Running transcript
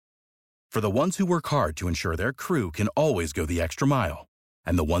For the ones who work hard to ensure their crew can always go the extra mile,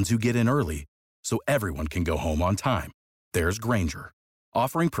 and the ones who get in early so everyone can go home on time, there's Grainger,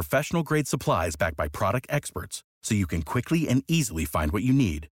 offering professional-grade supplies backed by product experts so you can quickly and easily find what you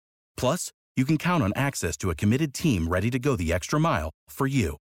need. Plus, you can count on access to a committed team ready to go the extra mile for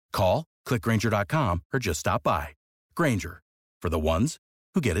you. Call, click Grainger.com, or just stop by. Grainger, for the ones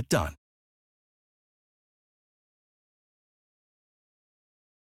who get it done.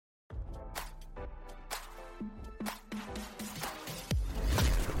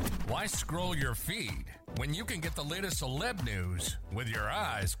 Why scroll your feed when you can get the latest celeb news with your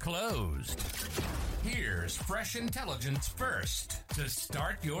eyes closed? Here's fresh intelligence first to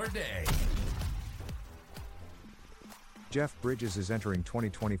start your day. Jeff Bridges is entering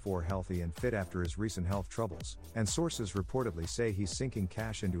 2024 healthy and fit after his recent health troubles, and sources reportedly say he's sinking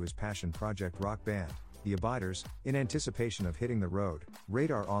cash into his passion project rock band, The Abiders, in anticipation of hitting the road,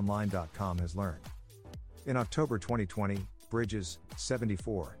 RadarOnline.com has learned. In October 2020, Bridges,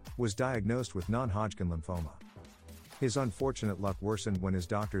 74, was diagnosed with non-Hodgkin lymphoma. His unfortunate luck worsened when his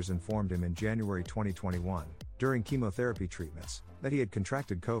doctors informed him in January 2021, during chemotherapy treatments, that he had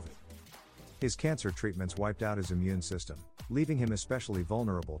contracted COVID. His cancer treatments wiped out his immune system, leaving him especially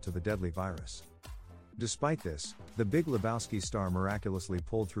vulnerable to the deadly virus. Despite this, the Big Lebowski star miraculously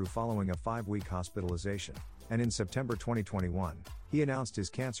pulled through following a 5-week hospitalization, and in September 2021, he announced his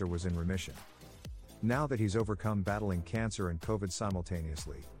cancer was in remission. Now that he's overcome battling cancer and COVID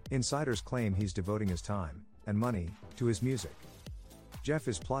simultaneously, insiders claim he's devoting his time and money to his music. Jeff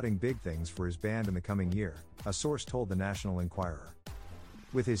is plotting big things for his band in the coming year, a source told the National Enquirer.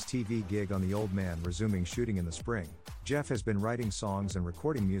 With his TV gig on The Old Man resuming shooting in the spring, Jeff has been writing songs and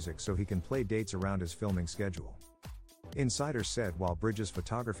recording music so he can play dates around his filming schedule. Insiders said while Bridges'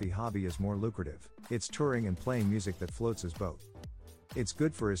 photography hobby is more lucrative, it's touring and playing music that floats his boat. It's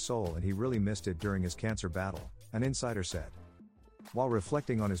good for his soul and he really missed it during his cancer battle, an insider said. While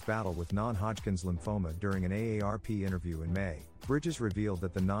reflecting on his battle with non-Hodgkin's lymphoma during an AARP interview in May, Bridges revealed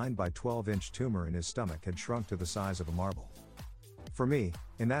that the 9 by 12-inch tumor in his stomach had shrunk to the size of a marble. For me,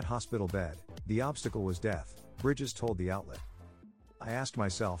 in that hospital bed, the obstacle was death, Bridges told the outlet. I asked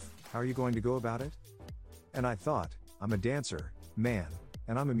myself, how are you going to go about it? And I thought, I'm a dancer, man,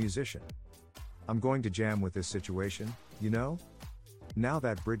 and I'm a musician. I'm going to jam with this situation, you know? Now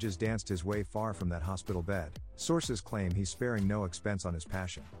that Bridges danced his way far from that hospital bed, sources claim he's sparing no expense on his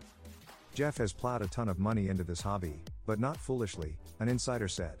passion. Jeff has plowed a ton of money into this hobby, but not foolishly, an insider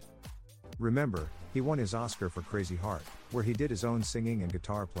said. Remember, he won his Oscar for Crazy Heart, where he did his own singing and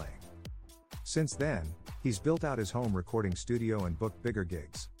guitar playing. Since then, he's built out his home recording studio and booked bigger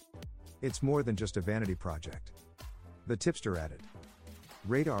gigs. It's more than just a vanity project. The tipster added.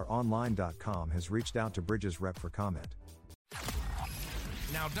 RadarOnline.com has reached out to Bridges' rep for comment.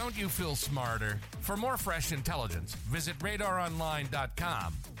 Now, don't you feel smarter? For more fresh intelligence, visit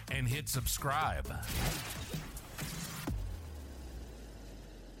RadarOnline.com and hit subscribe.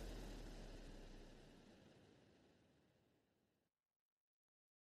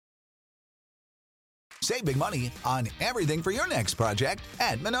 Save big money on everything for your next project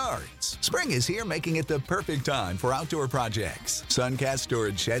at Menards. Spring is here, making it the perfect time for outdoor projects. Suncast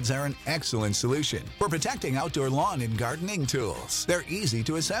storage sheds are an excellent solution for protecting outdoor lawn and gardening tools. They're easy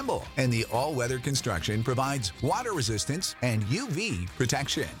to assemble, and the all-weather construction provides water resistance and UV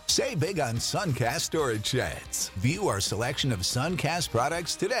protection. Save big on Suncast storage sheds. View our selection of Suncast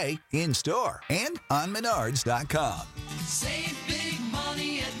products today in store and on Menards.com. Save